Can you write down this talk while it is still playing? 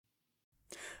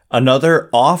Another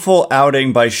awful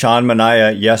outing by Sean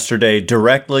Manaea yesterday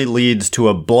directly leads to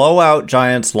a blowout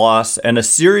Giants loss and a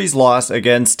series loss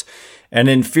against an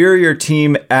inferior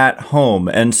team at home.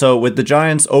 And so with the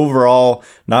Giants overall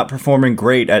not performing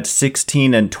great at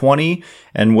 16-20,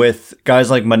 and with guys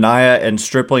like Manaea and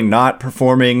Stripling not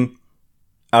performing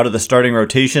out of the starting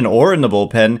rotation or in the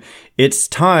bullpen, it's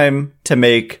time to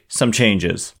make some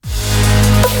changes.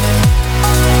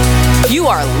 You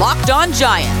are Locked On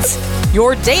Giants,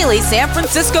 your daily San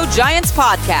Francisco Giants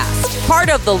podcast. Part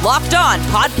of the Locked On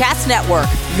Podcast Network,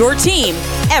 your team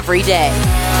every day.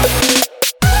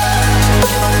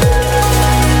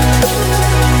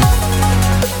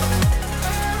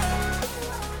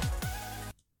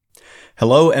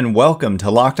 Hello and welcome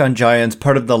to Locked On Giants,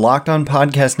 part of the Locked On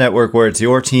Podcast Network, where it's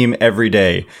your team every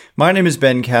day. My name is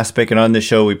Ben Kaspick, and on this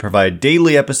show we provide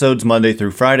daily episodes Monday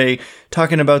through Friday,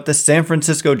 talking about the San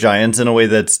Francisco Giants in a way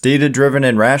that's data-driven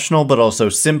and rational, but also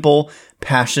simple,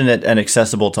 passionate, and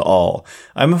accessible to all.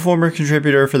 I'm a former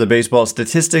contributor for the baseball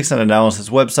statistics and analysis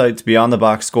websites Beyond the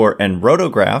Box Score and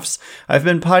Rotographs. I've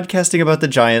been podcasting about the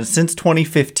Giants since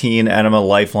 2015, and I'm a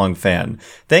lifelong fan.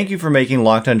 Thank you for making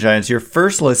Locked On Giants your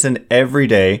first listen every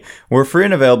day. We're free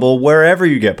and available wherever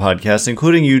you get podcasts,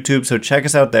 including YouTube, so check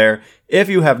us out there if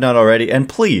you have not already, and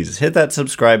please hit that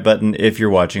subscribe button if you're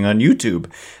watching on YouTube.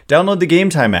 Download the Game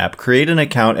Time app, create an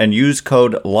account, and use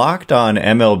code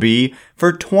LOCKEDONMLB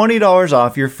for $20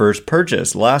 off your first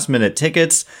purchase. Last minute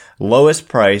tickets, lowest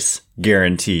price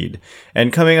guaranteed.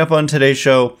 And coming up on today's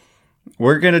show,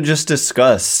 we're going to just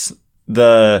discuss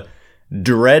the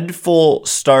dreadful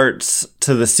starts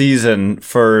to the season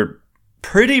for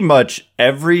pretty much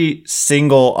every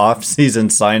single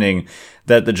offseason signing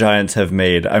that the Giants have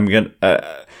made.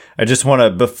 I just want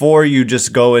to, before you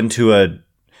just go into a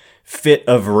fit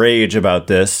of rage about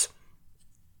this,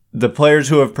 the players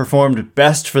who have performed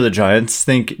best for the Giants,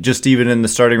 think just even in the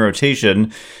starting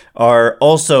rotation, are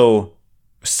also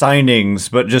signings,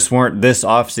 but just weren't this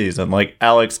offseason, like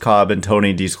Alex Cobb and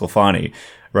Tony DeSclafani,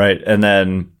 right? And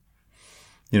then,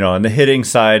 you know, on the hitting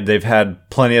side, they've had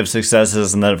plenty of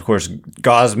successes, and then, of course,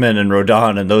 Gausman and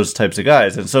Rodon and those types of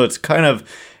guys. And so it's kind of,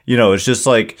 you know, it's just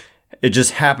like, it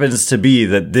just happens to be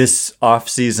that this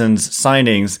offseason's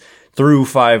signings through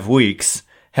 5 weeks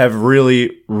have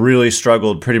really, really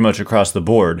struggled pretty much across the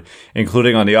board,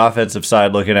 including on the offensive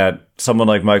side, looking at someone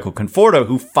like Michael Conforto,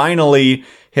 who finally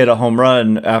hit a home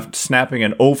run after snapping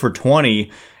an 0 for 20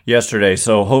 yesterday.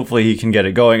 So hopefully he can get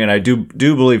it going, and I do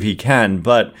believe he can.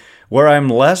 But where I'm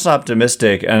less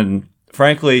optimistic, and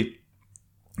frankly,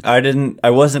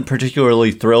 I wasn't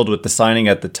particularly thrilled with the signing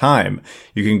at the time.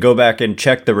 You can go back and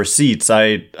check the receipts.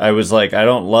 I was like, I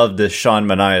don't love this Sean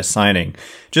Manaea signing,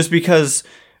 just because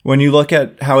when you look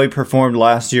at how he performed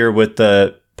last year with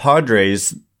the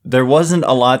Padres, there wasn't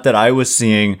a lot that I was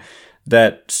seeing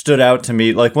that stood out to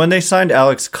me. Like when they signed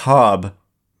Alex Cobb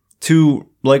to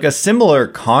like a similar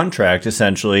contract,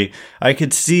 essentially, I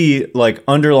could see like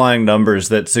underlying numbers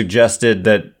that suggested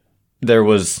that there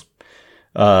was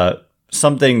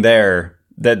something there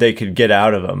that they could get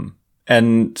out of him.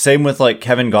 And same with like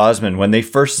Kevin Gausman. When they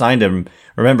first signed him,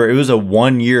 remember, it was a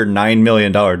 1-year, $9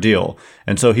 million deal.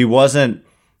 And so he wasn't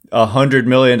a $100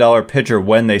 million pitcher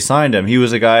when they signed him. He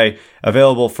was a guy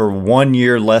available for 1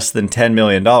 year, less than $10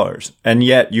 million. And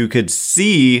yet you could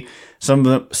see some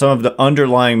of the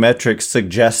underlying metrics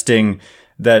suggesting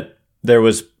that there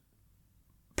was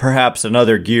perhaps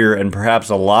another gear and perhaps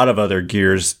a lot of other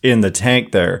gears in the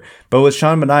tank there. But with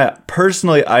Sean Manaea,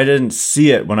 personally, I didn't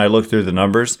see it when I looked through the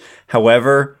numbers.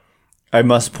 However, I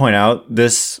must point out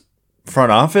this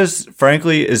front office,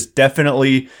 frankly, is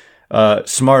definitely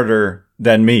smarter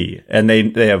than me. And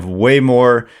they have way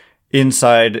more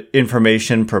inside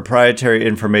information, proprietary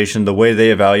information. The way they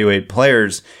evaluate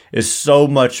players is so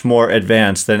much more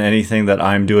advanced than anything that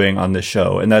I'm doing on this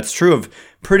show. And that's true of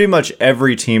pretty much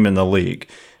every team in the league,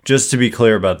 just to be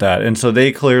clear about that. And so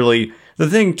they clearly, the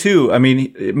thing too, I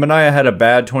mean, Manaea had a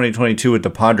bad 2022 with the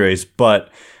Padres,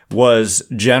 but was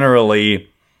generally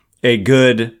a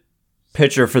good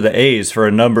pitcher for the A's for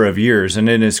a number of years. And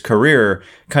in his career,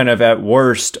 kind of at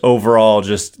worst overall,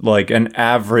 just like an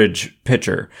average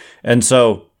pitcher. And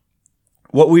so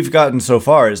what we've gotten so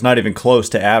far is not even close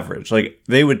to average. Like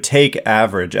they would take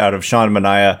average out of Sean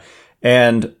Manaea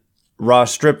and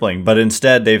Ross Stripling, but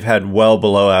instead they've had well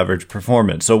below average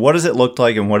performance. So what does it look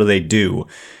like and what do they do?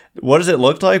 What does it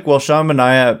look like? Well, Sean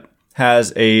Manaea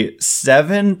has a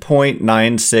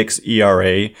 7.96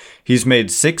 ERA. He's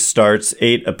made 6 starts,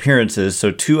 8 appearances,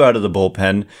 so 2 out of the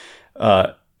bullpen.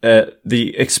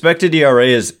 The expected ERA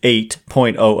is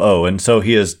 8.00, and so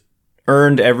he has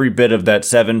earned every bit of that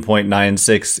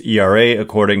 7.96 ERA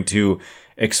according to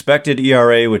expected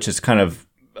ERA, which is kind of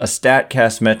a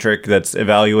StatCast metric that's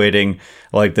evaluating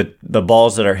like the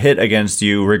balls that are hit against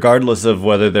you, regardless of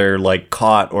whether they're like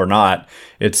caught or not.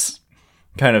 It's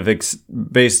kind of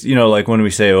based, like when we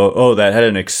say, oh, that had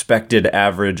an expected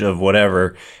average of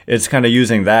whatever, it's kind of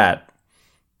using that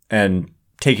and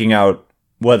taking out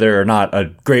whether or not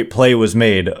a great play was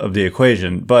made of the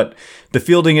equation. But the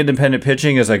fielding independent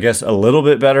pitching is, I guess, a little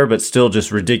bit better, but still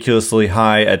just ridiculously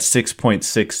high at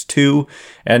 6.62.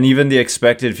 And even the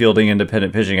expected fielding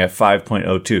independent pitching at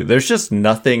 5.02. There's just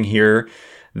nothing here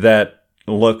that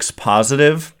looks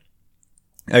positive.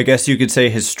 I guess you could say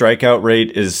his strikeout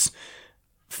rate is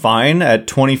fine at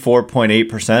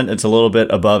 24.8%. It's a little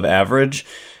bit above average.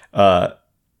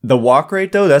 The walk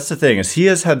rate, though, that's the thing, is he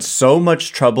has had so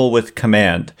much trouble with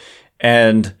command.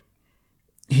 And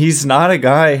he's not a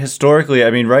guy historically. I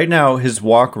mean, right now, his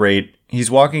walk rate, he's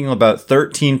walking about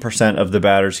 13% of the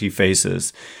batters he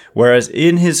faces. Whereas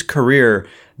in his career,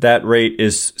 that rate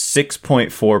is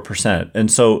 6.4%. And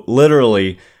so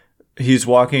literally, he's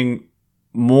walking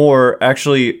more.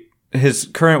 Actually, his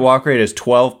current walk rate is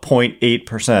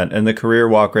 12.8%, and the career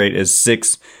walk rate is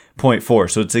 6.4.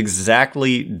 So it's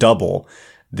exactly double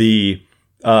the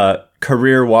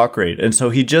career walk rate. And so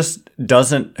he just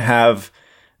doesn't have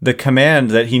the command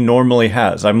that he normally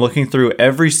has. I'm looking through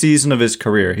every season of his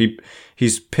career.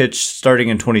 He's pitched starting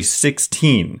in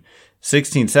 2016,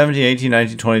 16, 17, 18,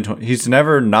 19, 20, 20. He's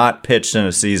never not pitched in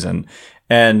a season.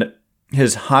 And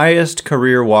his highest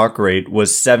career walk rate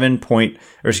was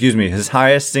his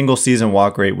highest single season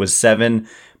walk rate was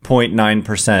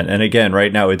 7.9%. And again,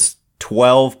 right now it's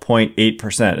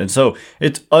 12.8%. And so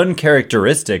it's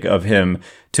uncharacteristic of him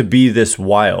to be this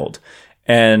wild.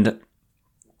 And,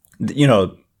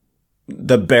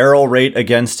 the barrel rate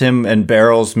against him, and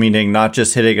barrels meaning not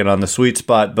just hitting it on the sweet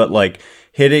spot, but like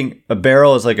hitting a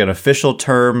barrel is like an official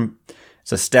term.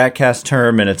 It's a StatCast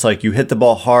term, and it's like you hit the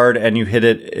ball hard and you hit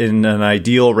it in an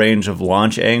ideal range of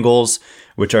launch angles,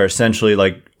 which are essentially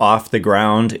like off the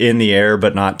ground in the air,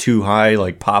 but not too high,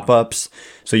 like pop-ups.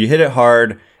 So you hit it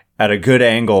hard at a good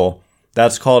angle.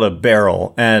 That's called a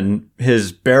barrel. And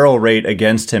his barrel rate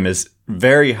against him is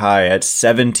very high at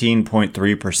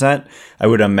 17.3%. I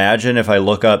would imagine if I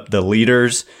look up the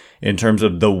leaders in terms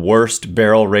of the worst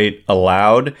barrel rate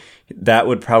allowed, that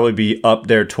would probably be up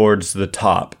there towards the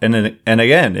top. And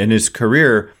again, in his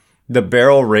career, the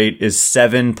barrel rate is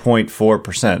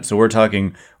 7.4%. So we're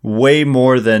talking way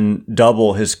more than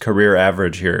double his career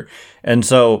average here. And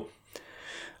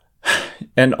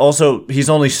also, he's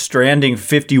only stranding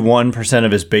 51%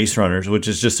 of his base runners, which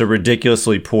is just a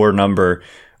ridiculously poor number.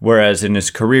 Whereas in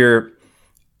his career,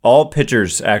 all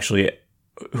pitchers actually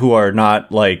who are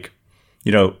not like,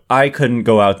 I couldn't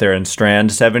go out there and strand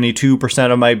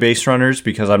 72% of my base runners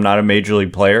because I'm not a major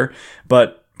league player.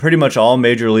 But pretty much all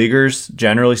major leaguers,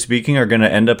 generally speaking, are going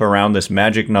to end up around this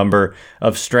magic number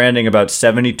of stranding about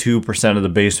 72% of the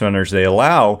base runners they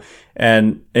allow.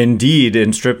 And indeed,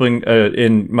 in Stripling,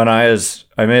 in Manaea's,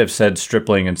 I may have said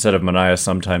Stripling instead of Manaea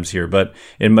sometimes here, but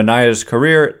in Manaea's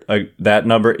career, that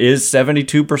number is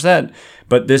 72%.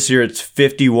 But this year, it's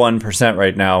 51%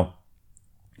 right now.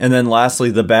 And then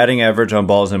lastly, the batting average on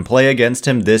balls in play against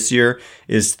him this year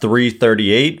is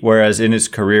 .338, whereas in his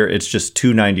career, it's just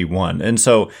 .291. And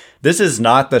so this is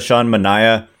not the Sean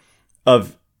Manaea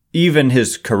of even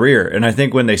his career. And I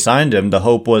think when they signed him, the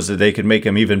hope was that they could make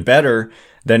him even better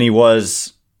than he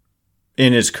was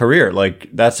in his career. Like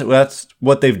that's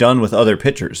what they've done with other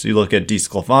pitchers. You look at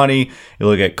DeSclafani, you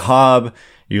look at Cobb,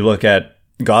 you look at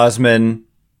Gausman,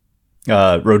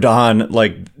 Rodon,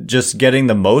 like just getting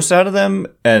the most out of them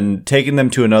and taking them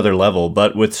to another level.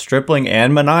 But with Stripling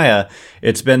and Manaea,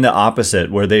 it's been the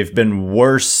opposite, where they've been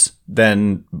worse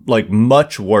than, like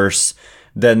much worse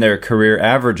than their career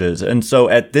averages. And so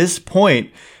at this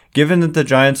point, given that the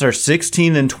Giants are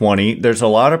 16-20, there's a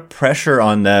lot of pressure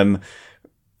on them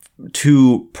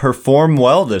to perform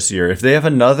well this year. If they have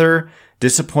another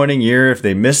disappointing year, if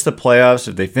they miss the playoffs,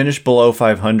 if they finish below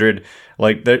 500,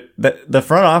 like the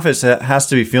front office has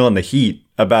to be feeling the heat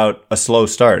about a slow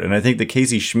start. And I think the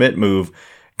Casey Schmidt move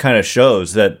kind of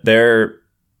shows that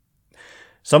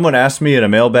someone asked me in a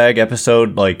mailbag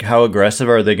episode, like, how aggressive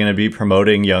are they going to be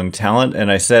promoting young talent?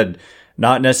 And I said,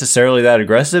 not necessarily that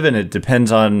aggressive. And it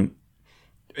depends on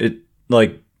it,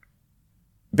 like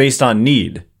based on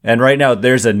need. And right now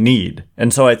there's a need.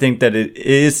 And so I think that it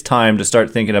is time to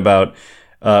start thinking about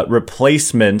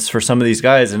replacements for some of these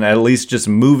guys and at least just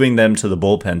moving them to the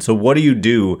bullpen. So what do you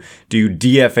do? Do you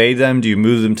DFA them? Do you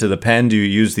move them to the pen? Do you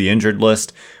use the injured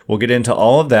list? We'll get into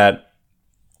all of that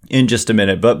in just a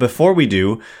minute. But before we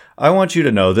do, I want you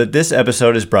to know that this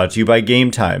episode is brought to you by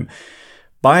Game Time.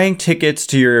 buying tickets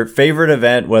to your favorite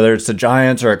event, whether it's the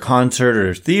Giants or a concert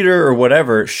or theater or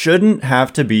whatever, shouldn't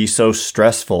have to be so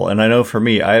stressful. And I know for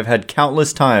me, I have had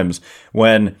countless times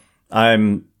when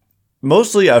I'm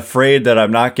mostly afraid that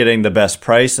I'm not getting the best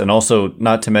price, and also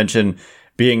not to mention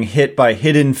being hit by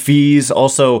hidden fees.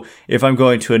 Also, if I'm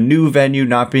going to a new venue,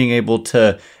 not being able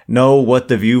to know what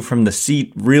the view from the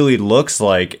seat really looks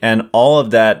like. And all of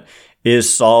that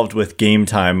is solved with Game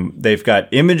Time. They've got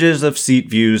images of seat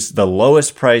views, the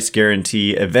lowest price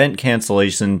guarantee, event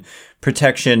cancellation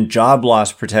protection, job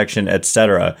loss protection,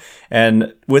 etc.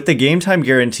 And with the Game Time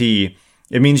guarantee,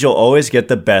 it means you'll always get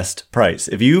the best price.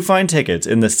 If you find tickets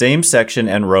in the same section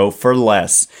and row for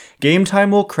less, Game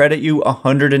Time will credit you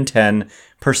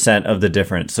 110% of the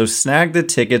difference. So snag the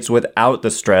tickets without the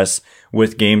stress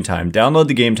with Game Time. Download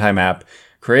the Game Time app,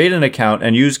 create an account,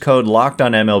 and use code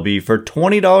LOCKEDONMLB for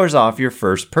 $20 off your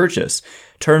first purchase.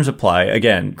 Terms apply.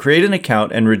 Again, create an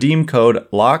account and redeem code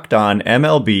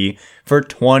LOCKEDONMLB for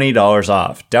 $20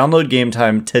 off. Download Game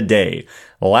Time today.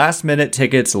 Last minute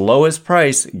tickets, lowest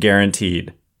price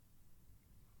guaranteed.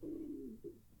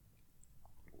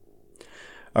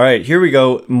 All right, here we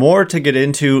go. More to get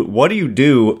into. What do you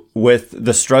do with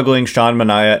the struggling Sean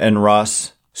Manaea and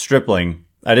Ross Stripling?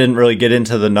 I didn't really get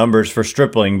into the numbers for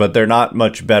Stripling, but they're not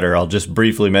much better. I'll just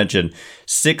briefly mention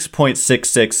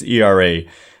 6.66 ERA,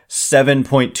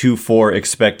 7.24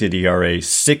 expected ERA,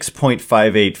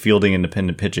 6.58 fielding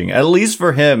independent pitching. At least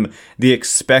for him, the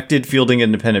expected fielding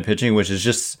independent pitching, which is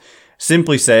just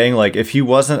simply saying, like, if he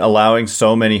wasn't allowing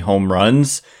so many home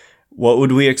runs, what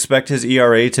would we expect his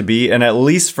ERA to be? And at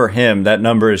least for him, that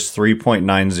number is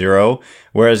 3.90.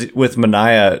 Whereas with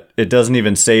Manaea, it doesn't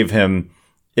even save him.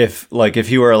 If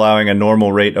he were allowing a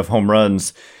normal rate of home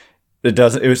runs,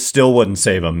 it still wouldn't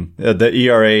save him.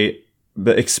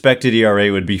 The expected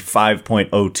ERA would be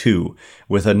 5.02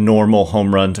 with a normal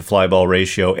home run to fly ball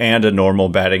ratio and a normal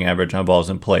batting average on balls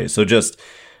in play. So just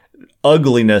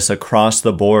ugliness across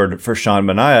the board for Sean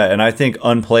Manaea, and I think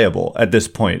unplayable at this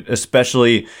point,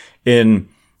 especially in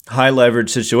high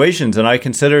leverage situations. And I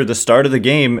consider the start of the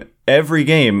game, every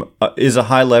game is a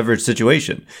high leverage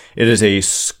situation. It is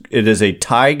a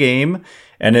tie game,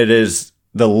 and it is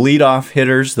the leadoff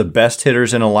hitters, the best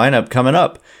hitters in a lineup coming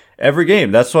up every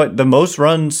game. That's why the most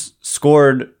runs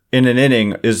scored in an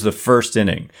inning is the first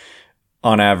inning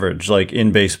on average, like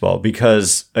in baseball,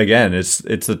 because again, it's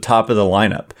the top of the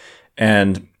lineup,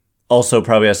 and also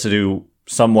probably has to do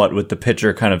somewhat with the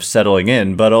pitcher kind of settling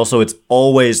in, but also it's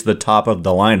always the top of the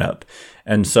lineup.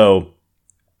 And so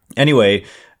anyway,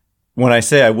 when I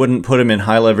say I wouldn't put him in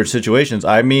high leverage situations,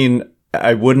 I mean,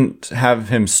 I wouldn't have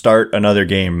him start another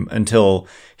game until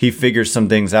he figures some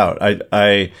things out.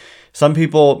 Some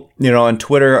people, on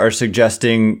Twitter are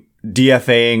suggesting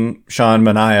DFAing Sean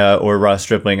Manaea or Ross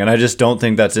Stripling, and I just don't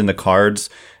think that's in the cards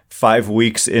 5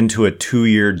 weeks into a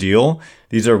 2-year deal.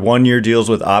 These are 1-year deals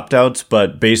with opt-outs,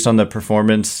 but based on the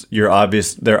performance,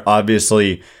 they're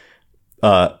obviously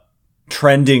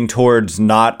trending towards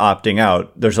not opting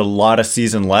out. There's a lot of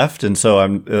season left, and so I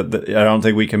don't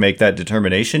think we can make that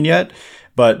determination yet.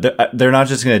 But they're not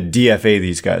just going to DFA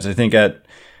these guys. I think at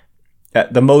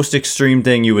the most extreme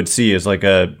thing you would see is like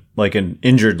an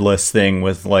injured list thing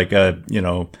with like a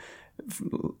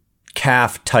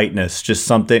calf tightness, just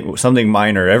something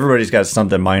minor. Everybody's got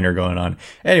something minor going on.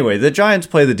 Anyway, the Giants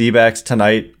play the D-backs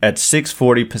tonight at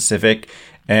 6:40 Pacific,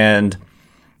 and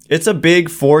it's a big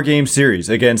 4-game series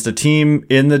against a team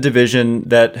in the division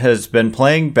that has been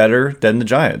playing better than the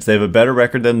Giants. They have a better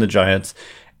record than the Giants,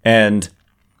 and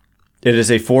it is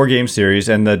a 4-game series,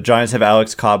 and the Giants have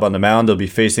Alex Cobb on the mound. They'll be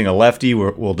facing a lefty.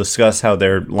 We'll discuss how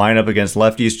their lineup against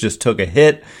lefties just took a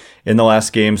hit in the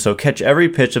last game. So catch every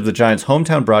pitch of the Giants'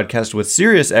 hometown broadcast with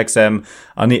SiriusXM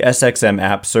on the SXM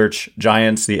app. Search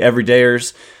Giants, the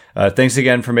Everydayers. Thanks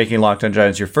again for making Locked On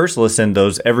Giants your first listen.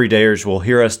 Those Everydayers will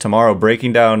hear us tomorrow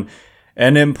breaking down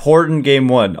an important game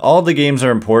one. All the games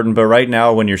are important, but right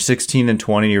now when you're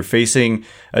 16-20, you're facing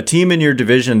a team in your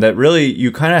division that really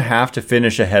you kind of have to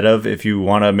finish ahead of if you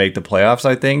want to make the playoffs,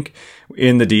 I think,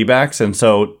 in the D-backs. And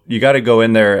so you got to go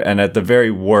in there and at the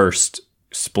very worst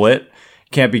split.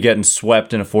 Can't be getting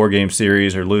swept in a 4-game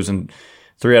series or losing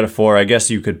 3 out of 4. I guess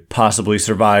you could possibly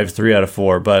survive 3 out of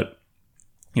 4, but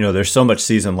there's so much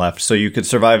season left, so you could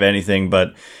survive anything.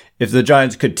 But if the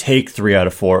Giants could take 3 out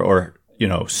of 4 or,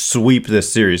 sweep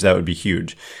this series, that would be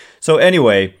huge. So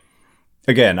anyway,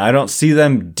 again, I don't see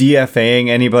them DFAing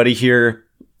anybody here.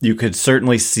 You could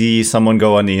certainly see someone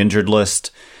go on the injured list.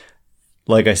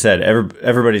 Like I said,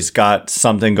 everybody's got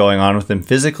something going on with them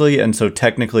physically, and so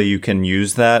technically you can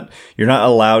use that. You're not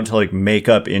allowed to make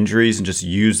up injuries and just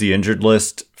use the injured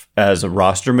list as a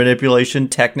roster manipulation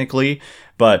technically,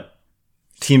 but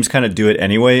teams kind of do it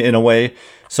anyway in a way.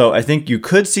 So I think you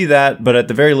could see that, but at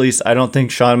the very least, I don't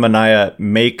think Sean Manaea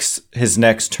makes his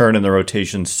next turn in the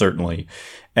rotation, certainly.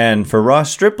 And for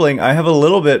Ross Stripling, I have a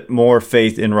little bit more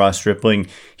faith in Ross Stripling.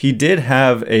 He did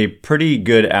have a pretty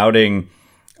good outing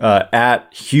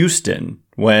at Houston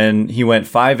when he went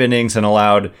 5 innings and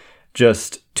allowed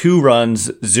just 2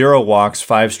 runs, 0 walks,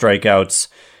 5 strikeouts.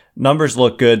 Numbers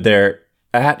look good there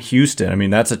at Houston. I mean,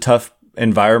 that's a tough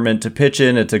environment to pitch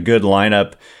in. It's a good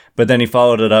lineup. But then he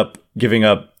followed it up, giving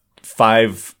up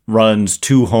 5 runs,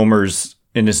 2 homers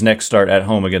in his next start at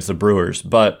home against the Brewers.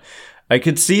 But I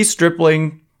could see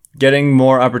Stripling getting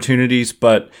more opportunities,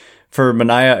 but for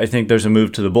Manaea, I think there's a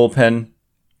move to the bullpen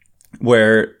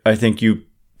where I think you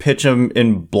pitch him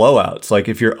in blowouts. Like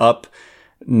if you're up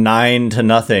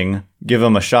 9-0, give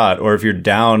him a shot. Or if you're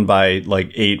down by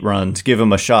like 8 runs, give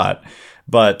him a shot.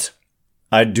 But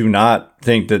I do not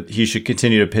think that he should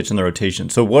continue to pitch in the rotation.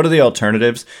 So what are the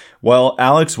alternatives? Well,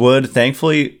 Alex Wood,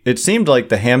 thankfully, it seemed like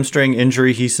the hamstring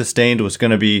injury he sustained was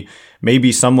going to be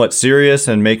maybe somewhat serious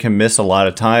and make him miss a lot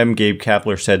of time. Gabe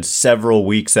Kapler said several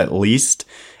weeks at least.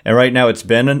 And right now it's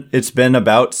been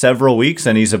about several weeks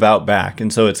and he's about back.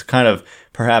 And so it's kind of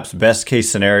perhaps best case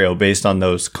scenario based on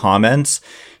those comments.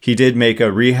 He did make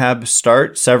a rehab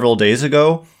start several days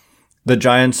ago. The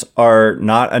Giants are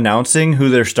not announcing who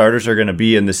their starters are going to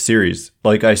be in this series.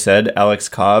 Like I said, Alex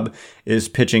Cobb is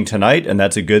pitching tonight, and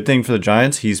that's a good thing for the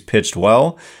Giants. He's pitched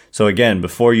well. So again,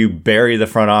 before you bury the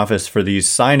front office for these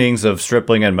signings of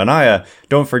Stripling and Manaea,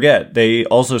 don't forget, they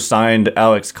also signed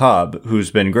Alex Cobb, who's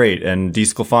been great, and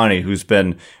DeSclafani, who's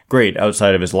been great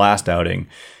outside of his last outing.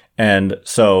 And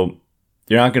so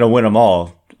you're not going to win them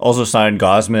all. Also signed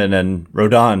Gausman and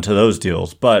Rodon to those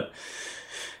deals. But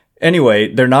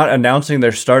anyway, they're not announcing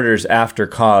their starters after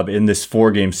Cobb in this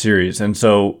 4-game series. And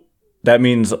so that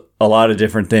means a lot of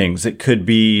different things. It could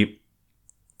be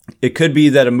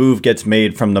that a move gets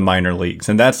made from the minor leagues.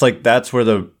 And that's where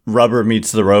the rubber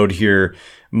meets the road here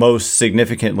most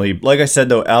significantly. Like I said,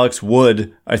 though, Alex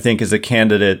Wood, I think, is a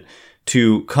candidate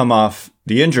to come off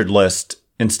the injured list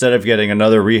instead of getting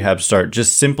another rehab start,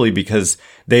 just simply because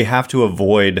they have to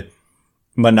avoid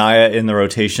Manaea in the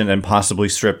rotation and possibly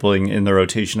Stripling in the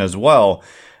rotation as well.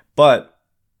 But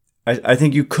I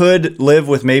think you could live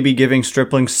with maybe giving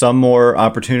Stripling some more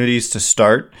opportunities to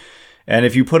start. And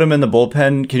if you put him in the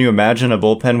bullpen, can you imagine a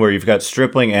bullpen where you've got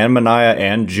Stripling and Manaea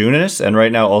and Junis, and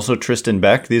right now also Tristan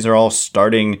Beck? These are all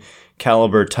starting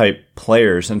caliber type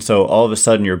players. And so all of a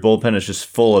sudden your bullpen is just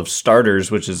full of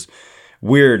starters, which is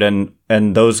weird. And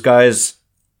those guys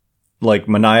like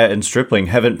Manaea and Stripling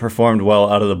haven't performed well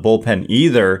out of the bullpen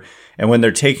either. And when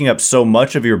they're taking up so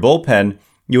much of your bullpen,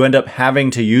 you end up having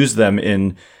to use them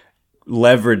in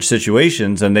leverage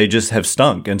situations and they just have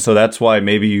stunk. And so that's why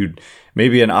maybe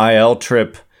an IL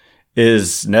trip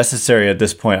is necessary at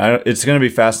this point. It's going to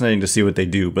be fascinating to see what they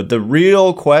do. But the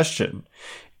real question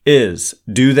is,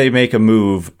 do they make a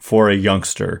move for a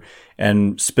youngster?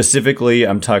 And specifically,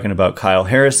 I'm talking about Kyle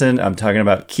Harrison. I'm talking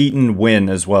about Keaton Winn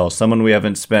as well, someone we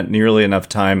haven't spent nearly enough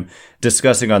time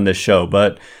discussing on this show.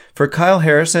 But for Kyle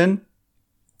Harrison,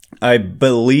 I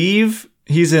believe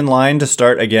he's in line to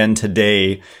start again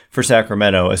today for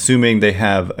Sacramento, assuming they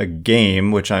have a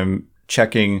game, which I'm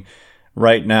checking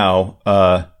right now.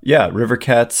 River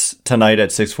Cats tonight at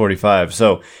 6:45.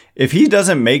 So if he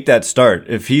doesn't make that start,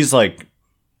 if he's like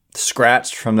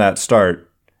scratched from that start,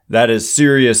 that is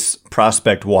serious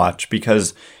prospect watch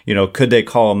because, could they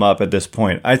call him up at this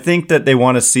point? I think that they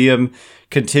want to see him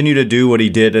continue to do what he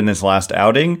did in his last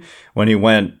outing when he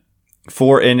went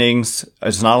 4 innings.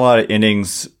 It's not a lot of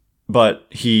innings, but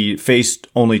he faced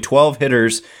only 12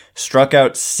 hitters, struck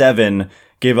out 7,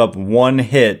 gave up 1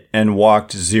 hit, and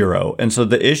walked 0. And so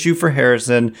the issue for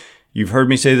Harrison, you've heard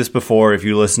me say this before if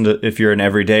you're an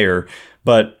everydayer,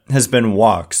 but has been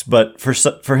walks. But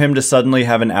for him to suddenly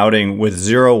have an outing with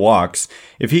 0 walks,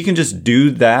 if he can just do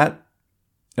that,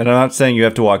 and I'm not saying you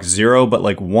have to walk 0, but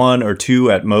like 1 or 2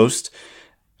 at most,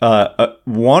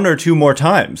 1 or 2 more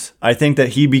times, I think that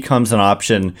he becomes an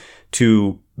option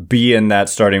to be in that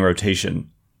starting rotation.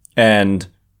 And,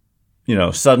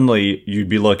 suddenly you'd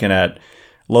be looking at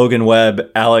Logan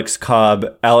Webb, Alex Cobb,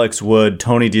 Alex Wood,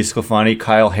 Tony DeSclafani,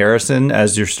 Kyle Harrison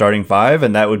as your starting 5.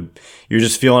 And you're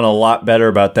just feeling a lot better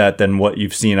about that than what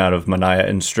you've seen out of Manaea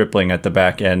and Stripling at the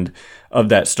back end of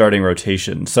that starting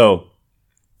rotation. So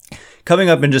coming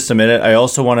up in just a minute, I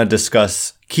also want to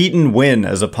discuss Keaton Winn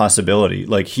as a possibility.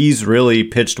 Like he's really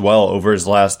pitched well over his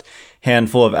last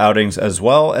handful of outings as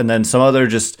well. And then some other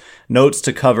just notes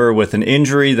to cover with an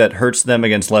injury that hurts them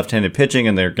against left-handed pitching,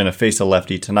 and they're going to face a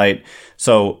lefty tonight.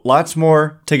 So lots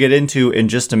more to get into in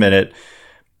just a minute.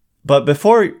 But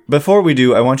before we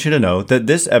do, I want you to know that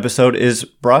this episode is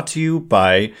brought to you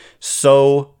by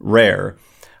So Rare.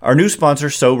 Our new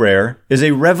sponsor, So Rare, is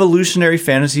a revolutionary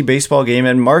fantasy baseball game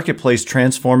and marketplace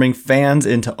transforming fans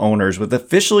into owners with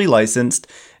officially licensed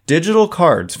digital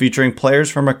cards featuring players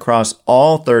from across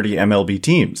all 30 MLB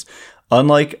teams.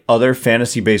 Unlike other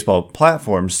fantasy baseball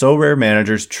platforms, So Rare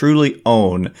managers truly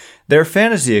own their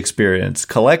fantasy experience,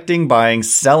 collecting, buying,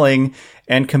 selling,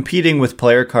 and competing with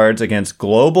player cards against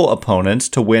global opponents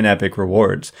to win epic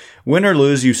rewards. Win or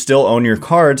lose, you still own your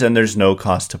cards and there's no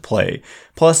cost to play.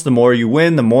 Plus, the more you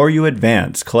win, the more you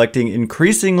advance, collecting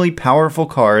increasingly powerful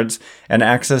cards and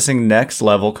accessing next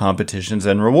level competitions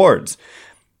and rewards.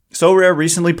 So Rare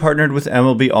recently partnered with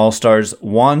MLB All-Stars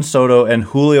Juan Soto and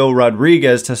Julio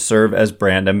Rodriguez to serve as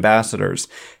brand ambassadors.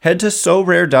 Head to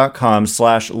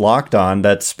sorare.com/lockedon,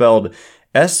 that's spelled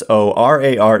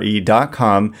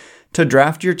SORARE.com, to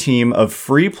draft your team of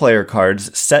free player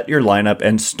cards, set your lineup,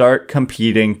 and start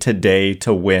competing today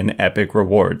to win epic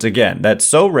rewards. Again, that's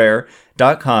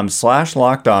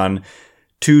sorare.com/lockedon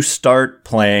to start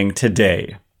playing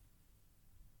today.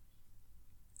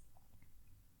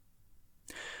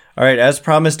 All right, as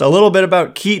promised, a little bit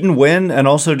about Keaton Winn and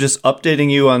also just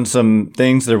updating you on some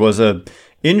things. There was a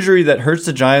injury that hurts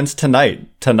the Giants tonight.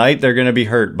 Tonight, they're going to be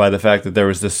hurt by the fact that there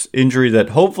was this injury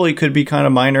that hopefully could be kind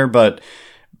of minor, but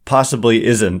possibly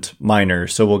isn't minor.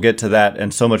 So we'll get to that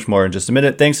and so much more in just a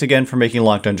minute. Thanks again for making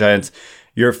Locked On Giants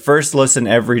your first listen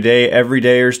every day.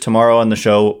 Everydayers tomorrow on the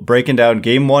show, breaking down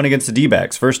Game 1 against the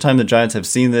D-backs. First time the Giants have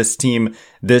seen this team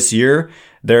this year.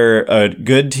 They're a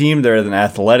good team. They're an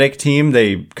athletic team.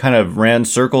 They kind of ran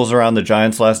circles around the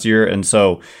Giants last year. And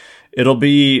so it'll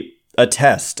be a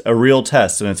test, a real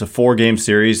test. And it's a 4-game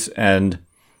series. And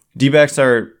D-backs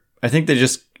are, I think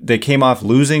they came off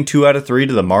losing 2 out of 3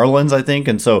 to the Marlins, I think.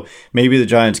 And so maybe the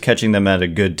Giants catching them at a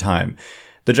good time.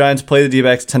 The Giants play the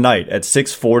D-backs tonight at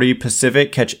 6:40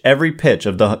 Pacific. Catch every pitch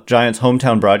of the Giants'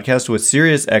 hometown broadcast with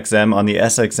SiriusXM on the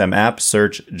SXM app.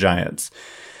 Search Giants.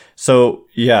 So,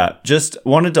 yeah, just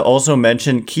wanted to also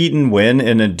mention Keaton Winn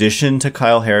in addition to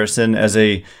Kyle Harrison as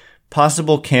a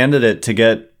possible candidate to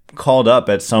get called up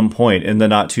at some point in the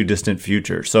not too distant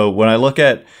future. So when I look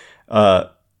at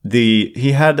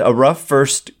he had a rough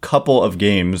first couple of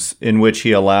games in which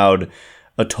he allowed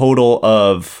a total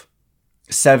of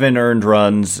 7 earned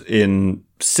runs in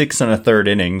 6 1/3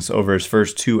 innings over his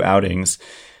first 2 outings.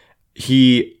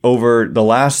 He, over the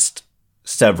last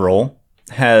several,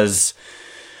 has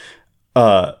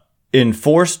in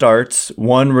 4 starts,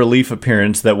 1 relief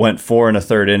appearance that went 4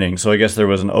 1/3 innings. So I guess there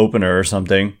was an opener or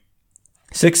something.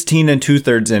 16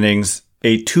 2/3 innings,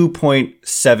 a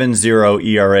 2.70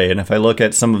 ERA. And if I look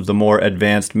at some of the more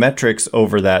advanced metrics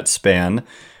over that span,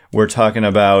 we're talking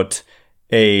about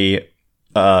a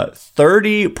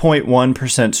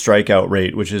 30.1% strikeout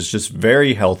rate, which is just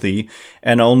very healthy,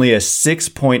 and only a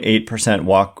 6.8%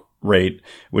 walk rate,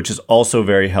 which is also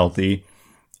very healthy,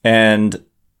 and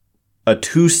a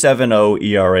 2.70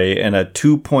 ERA and a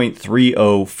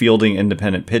 2.30 fielding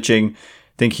independent pitching.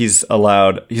 I think he's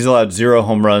allowed 0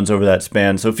 home runs over that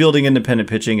span. So fielding independent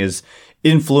pitching is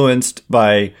influenced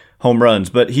by home runs,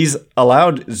 but he's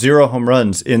allowed 0 home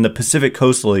runs in the Pacific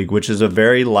Coast League, which is a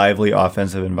very lively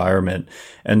offensive environment.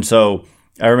 And so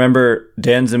I remember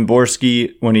Dan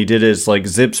Szymborski, when he did his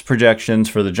ZiPS projections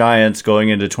for the Giants going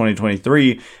into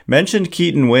 2023, mentioned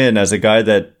Keaton Winn as a guy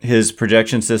that his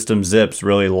projection system ZiPS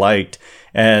really liked.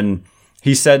 And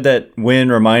he said that Winn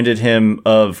reminded him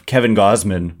of Kevin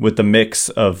Gausman with the mix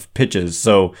of pitches.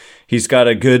 So he's got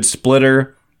a good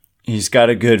splitter, he's got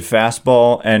a good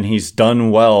fastball, and he's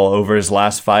done well over his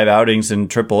last 5 outings in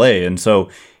AAA. And so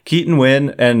Keaton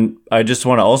Winn, and I just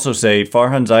want to also say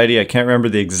Farhan Zaidi, I can't remember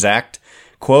the exact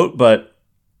quote, but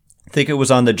I think it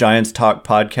was on the Giants Talk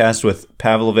podcast with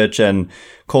Pavlovich and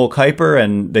Cole Kuiper,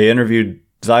 and they interviewed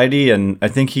Zaidi, and I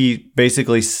think he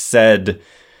basically said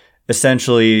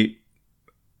essentially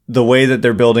the way that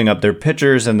they're building up their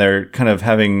pitchers and they're kind of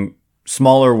having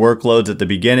smaller workloads at the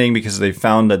beginning because they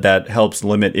found that helps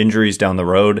limit injuries down the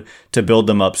road to build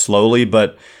them up slowly.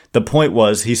 But the point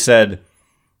was, he said,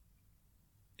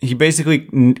 he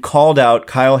basically called out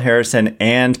Kyle Harrison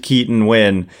and Keaton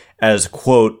Winn as,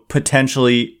 quote,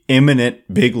 potentially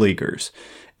imminent big leaguers.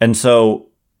 And so,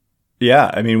 yeah,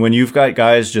 I mean, when you've got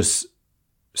guys just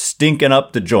stinking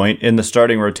up the joint in the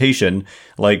starting rotation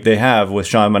like they have with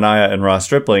Sean Manaea and Ross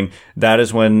Stripling, that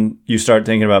is when you start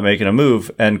thinking about making a move.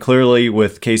 And clearly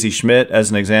with Casey Schmidt as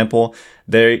an example,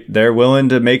 they're willing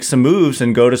to make some moves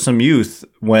and go to some youth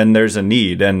when there's a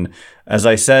need. And as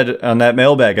I said on that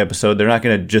mailbag episode, they're not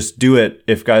going to just do it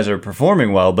if guys are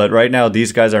performing well. But right now,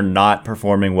 these guys are not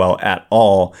performing well at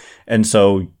all. And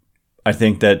so I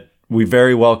think that we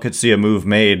very well could see a move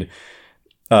made.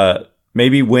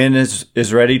 Maybe Wynn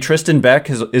is ready. Tristan Beck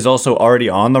is also already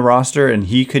on the roster, and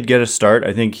he could get a start.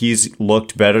 I think he's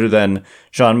looked better than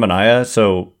Sean Manaea,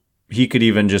 so he could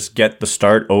even just get the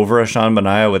start over a Sean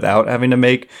Manaea without having to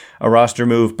make a roster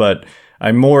move. But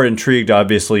I'm more intrigued,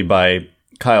 obviously, by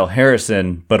Kyle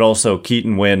Harrison, but also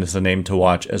Keaton Wynn is a name to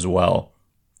watch as well.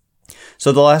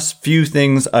 So the last few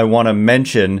things I want to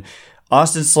mention,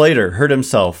 Austin Slater hurt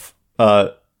himself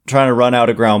trying to run out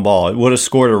a ground ball. It would have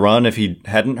scored a run if he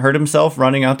hadn't hurt himself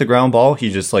running out the ground ball.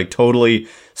 He just totally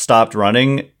stopped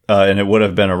running, and it would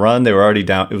have been a run. They were already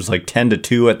down. It was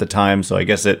 10-2 at the time, so I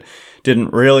guess it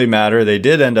didn't really matter. They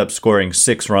did end up scoring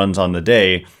 6 runs on the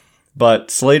day, but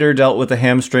Slater dealt with a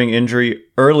hamstring injury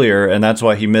earlier, and that's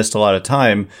why he missed a lot of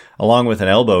time, along with an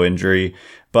elbow injury.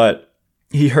 But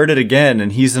he hurt it again,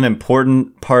 and he's an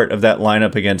important part of that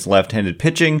lineup against left-handed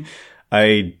pitching.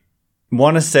 I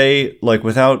want to say, I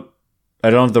don't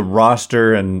have the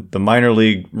roster and the minor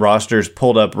league rosters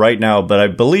pulled up right now, but I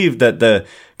believe that the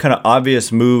kind of obvious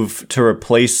move to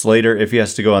replace Slater if he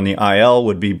has to go on the IL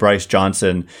would be Bryce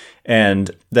Johnson, and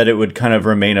that it would kind of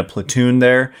remain a platoon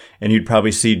there, and you'd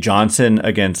probably see Johnson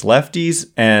against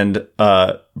lefties and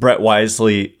Brett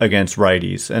Wisely against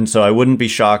righties. And so I wouldn't be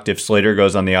shocked if Slater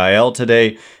goes on the IL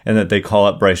today and that they call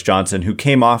up Bryce Johnson, who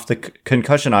came off the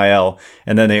concussion IL,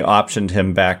 and then they optioned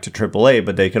him back to AAA,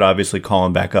 but they could obviously call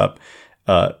him back up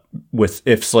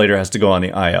if Slater has to go on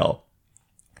the IL.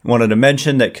 Wanted to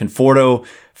mention that Conforto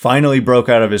finally broke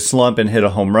out of his slump and hit a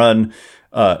home run.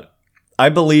 I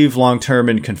believe long-term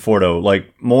in Conforto,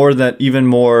 even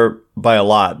more by a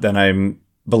lot than I'm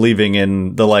believing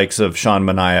in the likes of Sean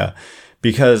Manaea,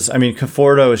 because,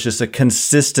 Conforto is just a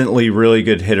consistently really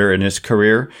good hitter in his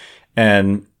career,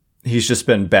 and he's just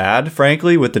been bad,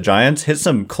 frankly, with the Giants. Hit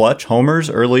some clutch homers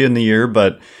early in the year,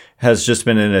 but has just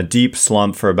been in a deep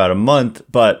slump for about a month.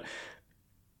 But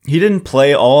he didn't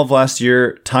play all of last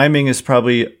year. Timing is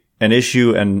probably an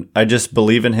issue, and I just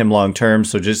believe in him long term.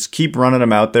 So just keep running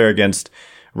him out there against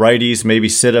righties, maybe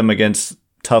sit him against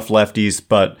tough lefties.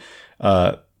 But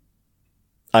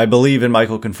I believe in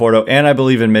Michael Conforto, and I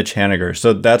believe in Mitch Haniger.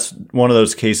 So that's one of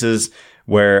those cases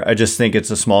where I just think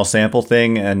it's a small sample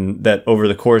thing, and that over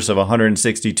the course of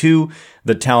 162,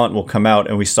 the talent will come out.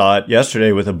 And we saw it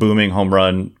yesterday with a booming home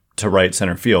run to right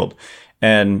center field.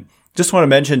 And just want to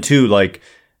mention too,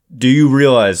 do you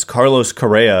realize Carlos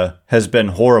Correa has been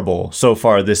horrible so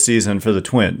far this season for the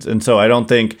Twins? And so I don't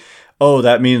think,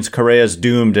 that means Correa's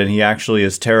doomed and he actually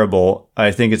is terrible.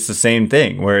 I think it's the same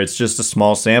thing, where it's just a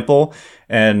small sample,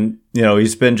 and,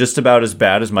 he's been just about as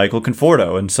bad as Michael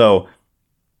Conforto. And so,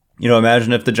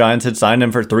 imagine if the Giants had signed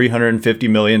him for $350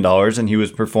 million and he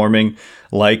was performing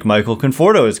like Michael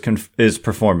Conforto is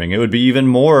performing. It would be even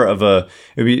more of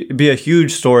it'd be a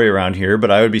huge story around here,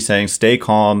 but I would be saying stay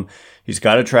calm. He's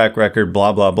got a track record,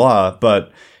 blah, blah, blah.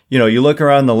 But, you look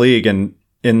around the league, and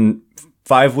in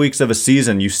 5 weeks of a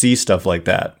season, you see stuff like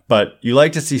that. But you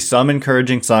like to see some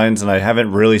encouraging signs, and I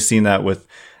haven't really seen that with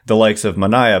the likes of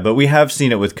Manaea, but we have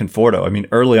seen it with Conforto.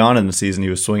 Early on in the season, he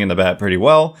was swinging the bat pretty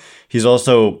well. He's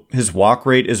also, his walk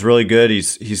rate is really good.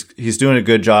 He's doing a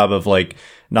good job of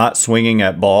not swinging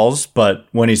at balls, but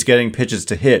when he's getting pitches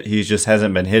to hit, he just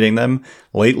hasn't been hitting them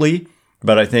lately.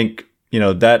 But I think,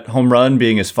 that home run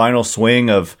being his final swing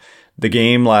of the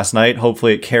game last night,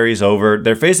 hopefully it carries over.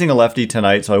 They're facing a lefty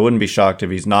tonight, so I wouldn't be shocked if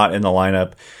he's not in the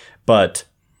lineup. But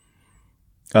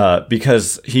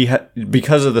because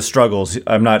of the struggles,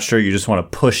 I'm not sure you just want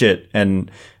to push it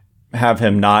and have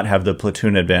him not have the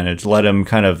platoon advantage. Let him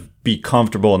kind of be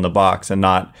comfortable in the box and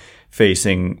not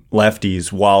facing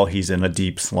lefties while he's in a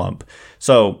deep slump.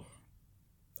 So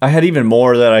I had even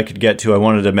more that I could get to. I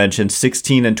wanted to mention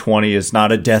 16-20 is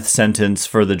not a death sentence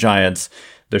for the Giants.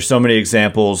 There's so many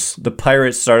examples. The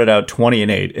Pirates started out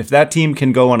 20-8. If that team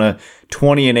can go on a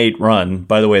 20-8 run,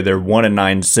 by the way, they're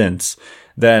 1-9 since,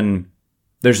 then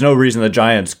there's no reason the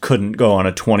Giants couldn't go on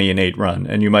a 20-8 run.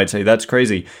 And you might say that's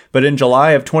crazy. But in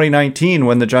July of 2019,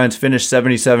 when the Giants finished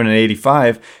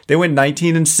 77-85, they went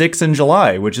 19-6 in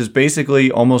July, which is basically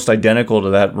almost identical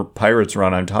to that Pirates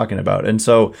run I'm talking about. And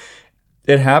so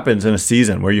it happens in a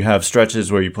season where you have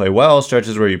stretches where you play well,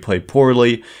 stretches where you play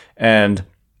poorly, and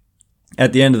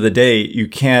at the end of the day, you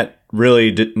can't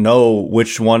really know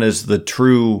which one is the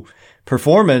true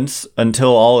performance until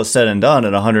all is said and done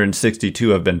and 162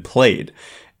 have been played.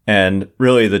 And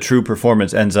really the true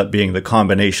performance ends up being the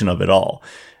combination of it all.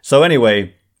 So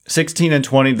anyway, 16 and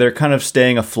 20, they're kind of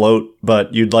staying afloat,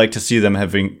 but you'd like to see them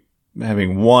having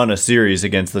won a series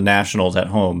against the Nationals at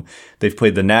home. They've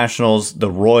played the Nationals,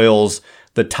 the Royals,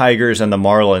 the Tigers, and the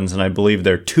Marlins, and I believe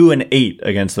they're 2-8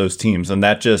 against those teams. And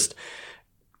that's just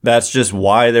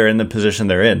why they're in the position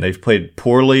they're in. They've played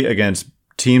poorly against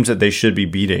teams that they should be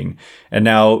beating. And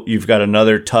now you've got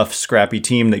another tough, scrappy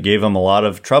team that gave them a lot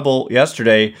of trouble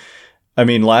yesterday. I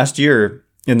mean, last year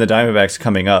in the Diamondbacks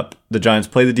coming up, the Giants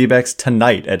play the D-backs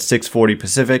tonight at 6:40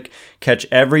 Pacific. Catch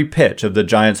every pitch of the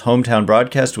Giants' hometown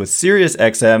broadcast with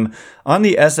SiriusXM on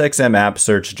the SXM app.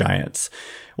 Search Giants.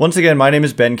 Once again, my name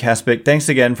is Ben Kaspic. Thanks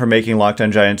again for making Locked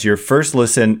On Giants your first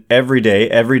listen every day.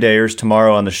 Every dayers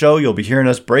tomorrow on the show, you'll be hearing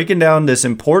us breaking down this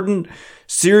important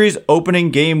series opening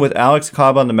game with Alex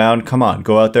Cobb on the mound. Come on,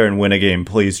 go out there and win a game,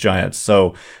 please, Giants.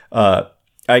 So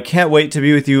I can't wait to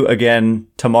be with you again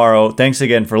tomorrow. Thanks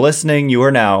again for listening. You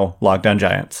are now Locked On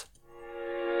Giants.